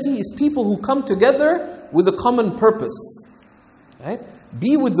community is people who come together with a common purpose. Right?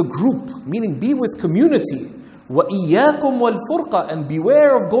 Be with the group, meaning be with community. وَإِيَّاكُمْ وَالْفُرْقَةِ, and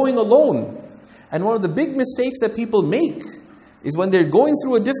beware of going alone. And one of the big mistakes that people make is when they're going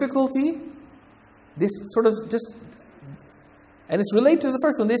through a difficulty, they sort of just, and it's related to the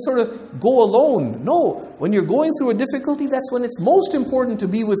first one, they sort of go alone. No, when you're going through a difficulty, that's when it's most important to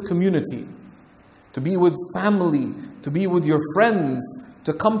be with community, to be with family, to be with your friends,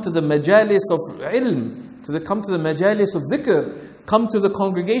 to come to the majalis of ilm, come to the majalis of dhikr, come to the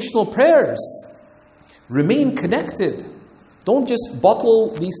congregational prayers. Remain connected. Don't just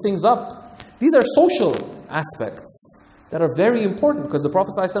bottle these things up. These are social aspects that are very important, because the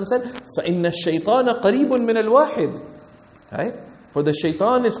Prophet ﷺ said, فَإِنَّ الشَّيْطَانَ قَرِيبٌ مِنَ الْوَاحِدِ. Right? For the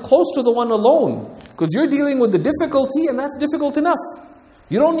shaitan is close to the one alone. Because you're dealing with the difficulty, and that's difficult enough.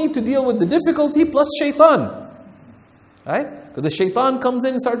 You don't need to deal with the difficulty plus shaitan. Right? Because the shaitan comes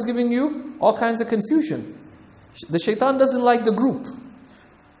in and starts giving you all kinds of confusion. The shaitan doesn't like the group.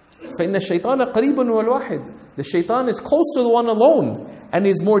 فَإِنَّ الشَّيْطَانَ قَرِيبٌ وَالْوَاحِدِ. The shaitan is close to the one alone, and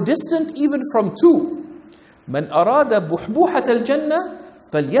is more distant even from two. مَنْ أَرَادَ بُحْبُوحَةَ الْجَنَّةِ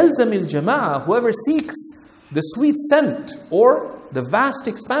فَلْيَلْزَمِ الْجَمَاعَةِ. Whoever seeks the sweet scent or the vast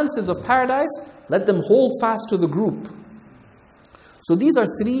expanses of paradise, let them hold fast to the group. So these are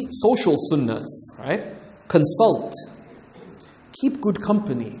three social sunnahs, right? Consult. Keep good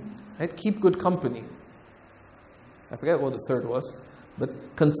company. Right? Keep good company. I forget what the third was. But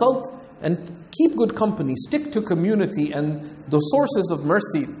consult and keep good company. Stick to community and the sources of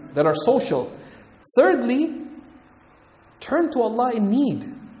mercy that are social. Thirdly, turn to Allah in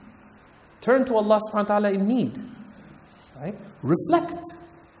need. Turn to Allah subhanahu wa ta'ala in need. Right? Reflect.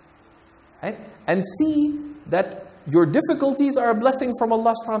 Right? And see that your difficulties are a blessing from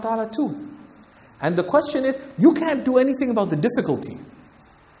Allah subhanahu wa ta'ala too. And the question is, you can't do anything about the difficulty.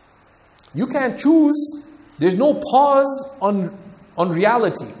 You can't choose. There's no pause on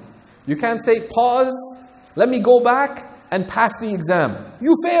reality. You can't say, pause, let me go back and pass the exam.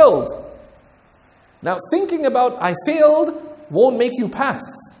 You failed. Now, thinking about I failed won't make you pass.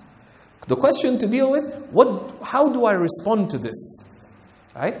 The question to deal with, how do I respond to this?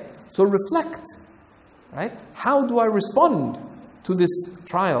 Right? So reflect. Right? How do I respond to this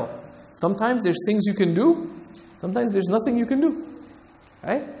trial? Sometimes there's things you can do. Sometimes there's nothing you can do.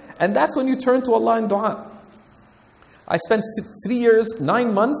 Right? And that's when you turn to Allah in dua. I spent 3 years,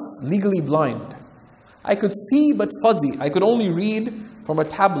 9 months legally blind. I could see but fuzzy. I could only read from a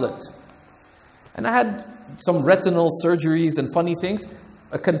tablet. And I had some retinal surgeries and funny things.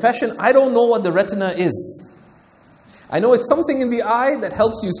 A confession, I don't know what the retina is. I know it's something in the eye that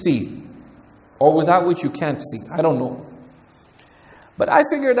helps you see, or without which you can't see. I don't know. But I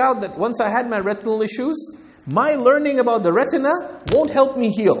figured out that once I had my retinal issues, my learning about the retina won't help me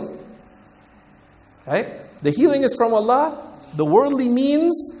heal. Right? The healing is from Allah. The worldly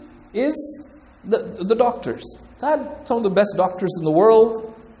means is the doctors. So I had some of the best doctors in the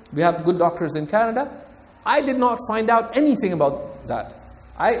world. We have good doctors in Canada. I did not find out anything about that.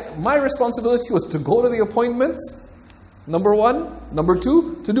 My responsibility was to go to the appointments, number one. Number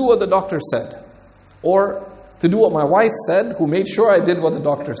two, to do what the doctor said. Or to do what my wife said, who made sure I did what the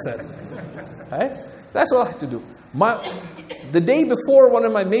doctor said. Right? That's what I had to do. The day before one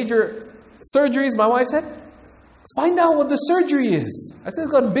of my major surgeries, my wife said, find out what the surgery is. I said,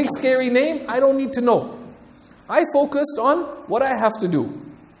 it's got a big scary name, I don't need to know. I focused on what I have to do,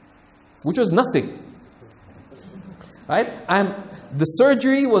 which was nothing. Right? The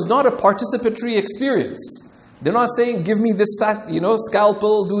surgery was not a participatory experience. They're not saying, give me this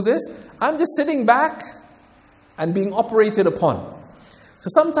scalpel, do this. I'm just sitting back and being operated upon. So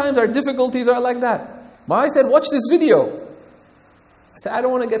sometimes our difficulties are like that. My wife said, watch this video. I said, I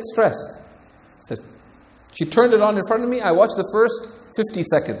don't want to get stressed. She turned it on in front of me. I watched the first 50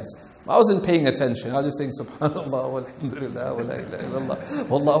 seconds. I wasn't paying attention. I was just saying, Subhanallah, walhamdulillah, wa la ilaha illallah,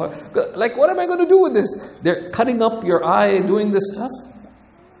 wallahu. Like, what am I going to do with this? They're cutting up your eye, doing this stuff.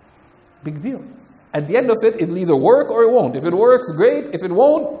 Big deal. At the end of it, it'll either work or it won't. If it works, great. If it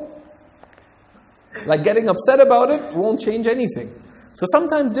won't, like getting upset about it won't change anything. So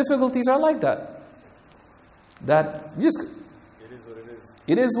sometimes difficulties are like that. That just,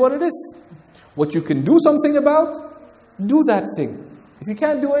 it is what it is. What you can do something about, do that thing. If you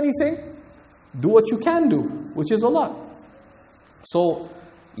can't do anything, do what you can do, which is a lot. So,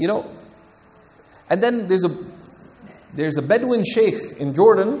 and then there's a Bedouin sheikh in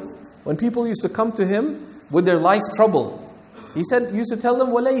Jordan. When people used to come to him with their life trouble, he used to tell them,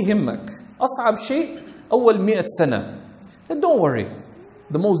 وَلَا يهمك أصعب شيء أول 100 سنة. He said, don't worry.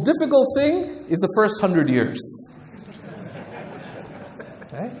 The most difficult thing is the first 100 years.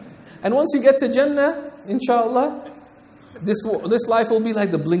 Okay? And once you get to Jannah, inshallah, this life will be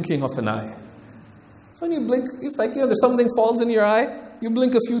like the blinking of an eye. So when you blink, it's like, there's something falls in your eye, you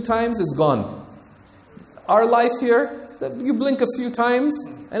blink a few times, it's gone. Our life here, you blink a few times,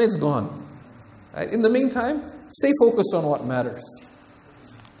 and it's gone. Right? In the meantime, stay focused on what matters.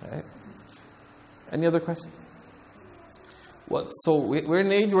 Right? Any other questions? So we're in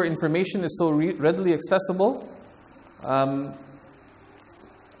an age where information is so readily accessible.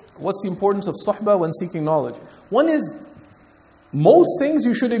 What's the importance of suhbah when seeking knowledge? One is, most things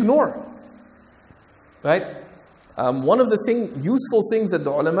you should ignore. Right? One of the useful things that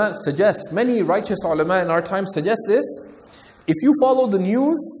the ulama suggest, many righteous ulama in our time suggest this: if you follow the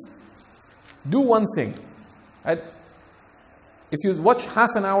news, do one thing. Right? If you watch half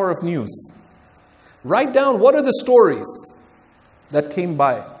an hour of news, write down what are the stories that came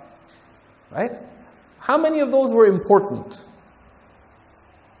by. Right? How many of those were important?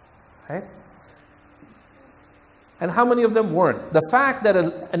 Right? And how many of them weren't? The fact that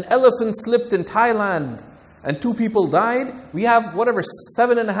an elephant slipped in Thailand and 2 people died, we have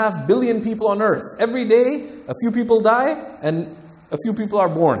 7.5 billion people on earth. Every day, a few people die and a few people are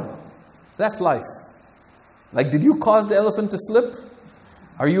born. That's life. Like, did you cause the elephant to slip?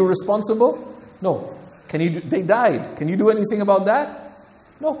 Are you responsible? No. They died. Can you do anything about that?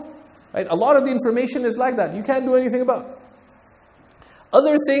 No. Right? A lot of the information is like that. You can't do anything about.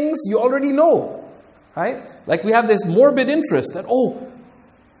 Other things you already know. Right? Like we have this morbid interest that,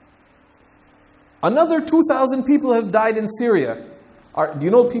 another 2,000 people have died in Syria. Do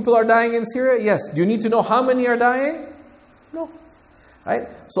you know people are dying in Syria? Yes. Do you need to know how many are dying? No. Right?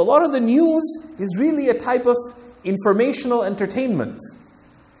 So a lot of the news is really a type of informational entertainment.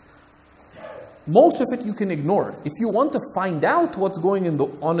 Most of it you can ignore. If you want to find out what's going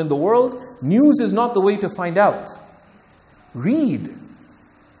on in the world, news is not the way to find out. Read.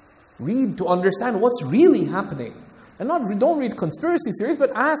 Read to understand what's really happening. And don't read conspiracy theories,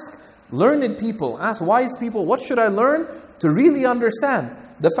 but ask learned people, ask wise people, what should I learn to really understand?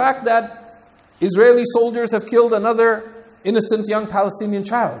 The fact that Israeli soldiers have killed another innocent young Palestinian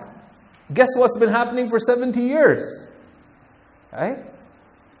child. Guess what's been happening for 70 years? Right?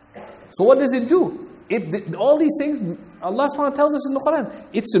 So what does it do? All these things, Allah subhanahu wa ta'ala tells us in the Quran,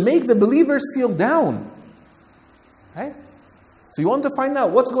 it's to make the believers feel down. Right? So you want to find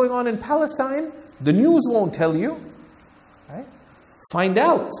out what's going on in Palestine, the news won't tell you. Right? Find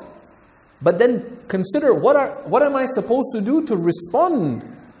out. But then consider, what am I supposed to do to respond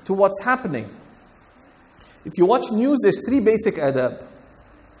to what's happening? If you watch news, there's 3 basic adab.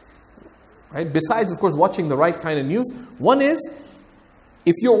 Right? Besides, of course, watching the right kind of news. One is,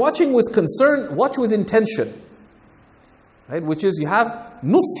 if you're watching with concern, watch with intention. Right? Which is, you have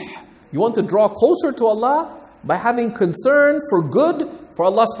nusх. You want to draw closer to Allah by having concern for good for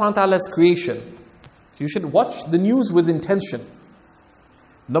Allah subhanahu wa ta'ala's creation. You should watch the news with intention.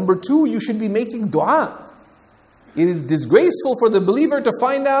 Number 2, you should be making dua. It is disgraceful for the believer to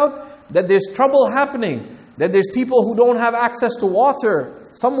find out that there's trouble happening, that there's people who don't have access to water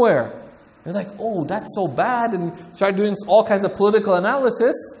somewhere. They're like, oh, that's so bad, and start doing all kinds of political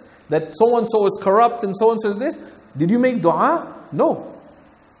analysis, that so-and-so is corrupt and so-and-so is this. Did you make dua? No.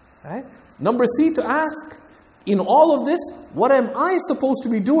 Right? Number 3, to ask, in all of this, what am I supposed to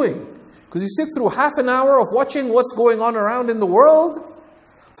be doing? Because you sit through half an hour of watching what's going on around in the world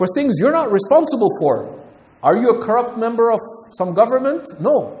for things you're not responsible for. Are you a corrupt member of some government?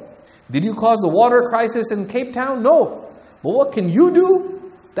 No. Did you cause the water crisis in Cape Town? No. But what can you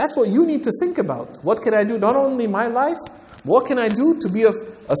do? That's what you need to think about. What can I do, not only in my life, what can I do to be a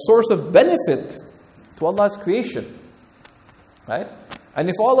source of benefit to Allah's creation? Right? And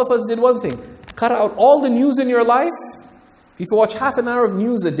if all of us did one thing, cut out all the news in your life. If you watch half an hour of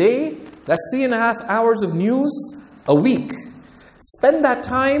news a day, that's 3.5 hours of news a week. Spend that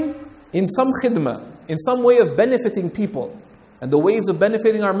time in some khidmah, in some way of benefiting people. And the ways of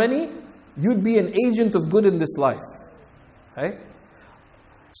benefiting are many. You'd be an agent of good in this life. Right?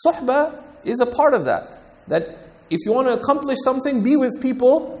 Suhbah is a part of that. That if you want to accomplish something, be with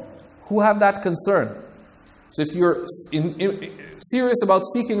people who have that concern. So if you're serious about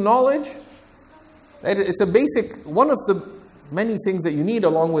seeking knowledge, right, it's a basic, one of the many things that you need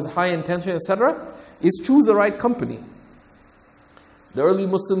along with high intention, etc., is choose the right company. The early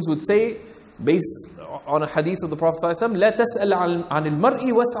Muslims would say, based on a hadith of the Prophet ﷺ, لا تسأل عن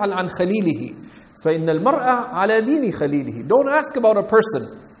المرء واسأل عن خليله فإن المرء على دين خليله. Don't ask about a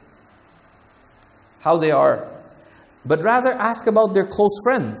person, how they are, but rather ask about their close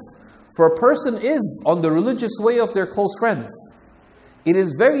friends. For a person is on the religious way of their close friends. It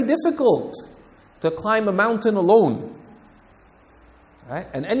is very difficult to climb a mountain alone. Right?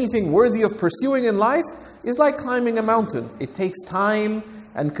 And anything worthy of pursuing in life is like climbing a mountain. It takes time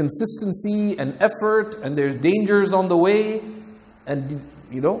and consistency and effort, and there's dangers on the way, and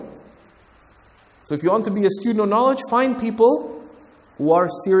So if you want to be a student of knowledge, find people who are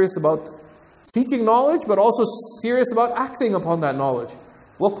serious about seeking knowledge, but also serious about acting upon that knowledge.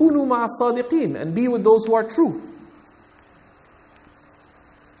 وَكُونُوا مَعَ الصَّادِقِينَ, and be with those who are true.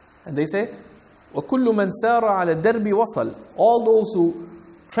 And they say, وَكُلُّ مَنْ سَارَ عَلَى الدَّرْبِ وَصَلْ. All those who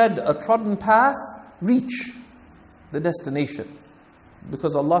tread a trodden path reach the destination.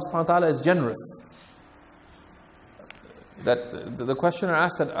 Because Allah subhanahu wa ta'ala is generous. That the questioner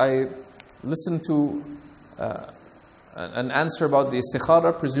asked that I listened to an answer about the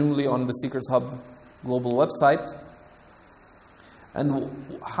istikhara, presumably on the Secrets Hub global website. And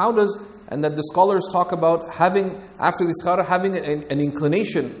that the scholars talk about having, after the istikhara, having an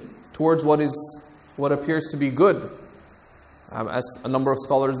inclination towards what appears to be good, as a number of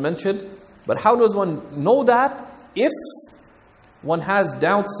scholars mentioned. But how does one know that if one has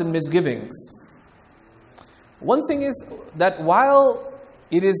doubts and misgivings? One thing is that while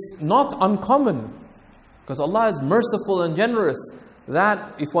it is not uncommon, because Allah is merciful and generous,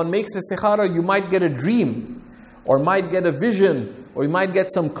 that if one makes istikhara, you might get a dream, or might get a vision, or you might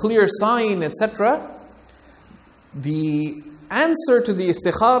get some clear sign, etc. The answer to the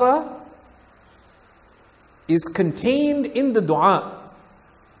istikhara is contained in the dua.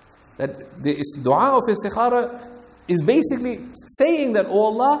 That the dua of istikhara is basically saying that, oh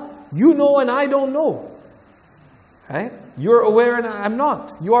Allah, you know and I don't know. Right? You're aware and I'm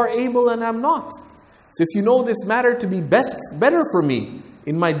not. You are able and I'm not. So if you know this matter to be better for me,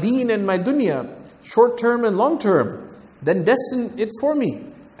 in my deen and my dunya, short term and long term, then destine it for me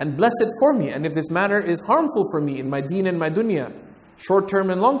and bless it for me. And if this matter is harmful for me in my deen and my dunya, short term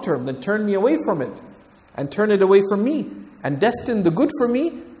and long term, then turn me away from it and turn it away from me and destine the good for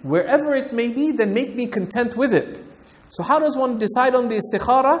me wherever it may be, then make me content with it. So how does one decide on the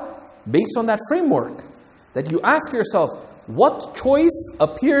istikhara? Based on that framework, that you ask yourself, what choice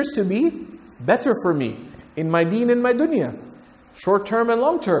appears to be better for me in my deen and my dunya, short term and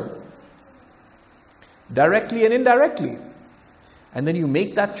long term, directly and indirectly, and then you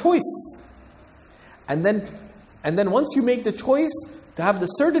make that choice. And then once you make the choice, to have the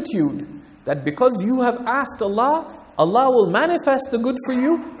certitude that because you have asked Allah, Allah will manifest the good for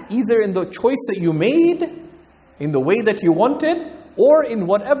you, either in the choice that you made, in the way that you wanted, or in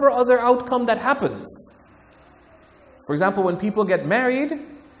whatever other outcome that happens. For example, when people get married,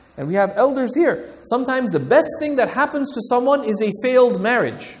 and we have elders here, sometimes the best thing that happens to someone is a failed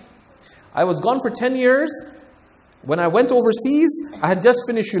marriage. I was gone for 10 years. When I went overseas, I had just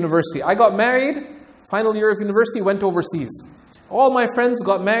finished university. I got married, final year of university, went overseas. All my friends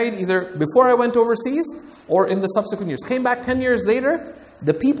got married either before I went overseas or in the subsequent years. Came back 10 years later,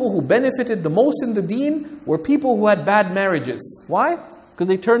 the people who benefited the most in the deen were people who had bad marriages. Why? Because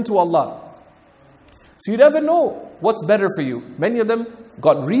they turned to Allah. So you never know what's better for you. Many of them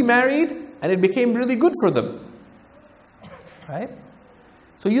got remarried and it became really good for them. Right?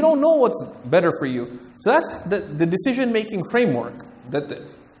 So you don't know what's better for you. So that's the decision-making framework. That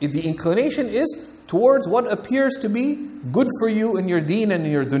the inclination is towards what appears to be good for you in your deen and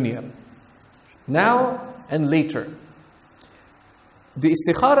in your dunya. Now and later. The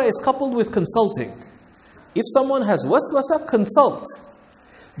istikhara is coupled with consulting. If someone has waswasa, consult.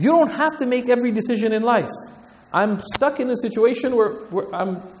 You don't have to make every decision in life. I'm stuck in a situation where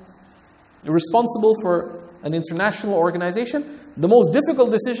I'm responsible for an international organization. The most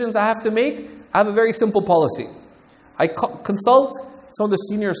difficult decisions I have to make, I have a very simple policy. I consult some of the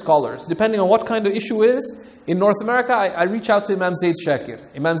senior scholars. Depending on what kind of issue it is, in North America, I reach out to Imam Zaid Shakir.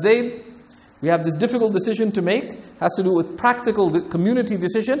 Imam Zaid, we have this difficult decision to make, has to do with practical community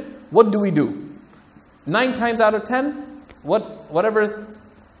decision. What do we do? 9 times out of 10, whatever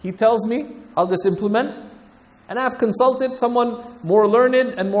he tells me, I'll just implement. And I've consulted someone more learned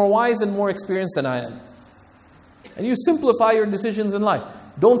and more wise and more experienced than I am. And you simplify your decisions in life.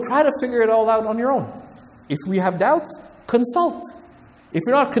 Don't try to figure it all out on your own. If we have doubts, consult. If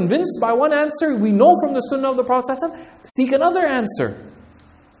you're not convinced by one answer, we know from the sunnah of the Prophet ﷺ, seek another answer.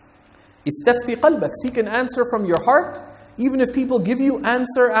 Istafti qalbak, seek an answer from your heart, even if people give you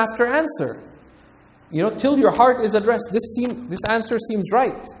answer after answer, till your heart is addressed, this answer seems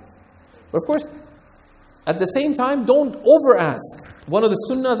right. But of course, at the same time, don't over ask. One of the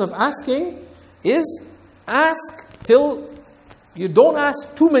sunnahs of asking is ask till you don't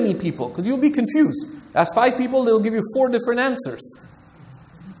ask too many people, because you'll be confused. Ask 5 people, they'll give you 4 different answers.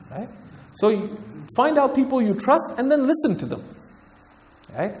 Right? So you find out people you trust and then listen to them.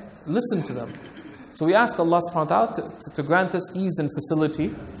 Right? Listen to them. So we ask Allah subhanahu wa ta'ala to grant us ease and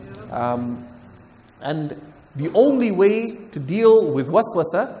facility. And the only way to deal with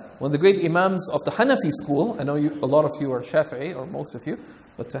waswasa, one of the great Imams of the Hanafi school, I know a lot of you are Shafi'i, or most of you,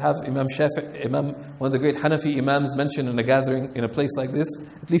 but to have one of the great Hanafi Imams mentioned in a gathering in a place like this,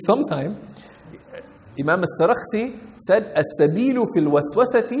 at least sometime, Imam al-Sarakhsi said, السبيل في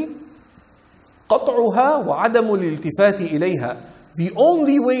الوسوسة قطعها وعدم الالتفات إليها. The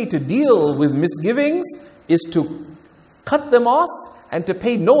only way to deal with misgivings is to cut them off and to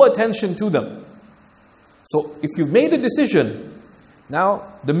pay no attention to them. So if you've made a decision, now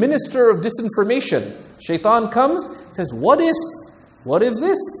the minister of disinformation, shaitan comes, says, what if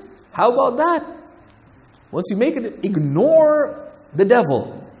this? How about that? Once you make it, ignore the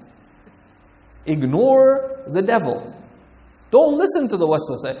devil. Ignore the devil. Don't listen to the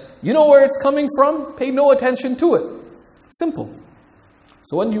waswasa. You know where it's coming from? Pay no attention to it. Simple.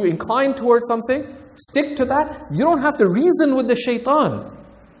 So when you incline towards something, stick to that. You don't have to reason with the shaitan.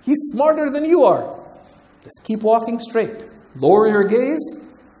 He's smarter than you are. Just keep walking straight. Lower your gaze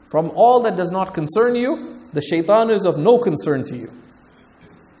from all that does not concern you. The shaitan is of no concern to you.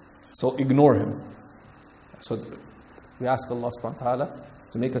 So ignore him. So we ask Allah subhanahu wa ta'ala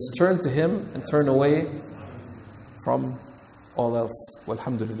to make us turn to him and turn away from all else.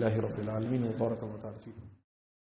 Walhamdulillahi Rabbil Alameen wa baraka wa ta'ala fikum.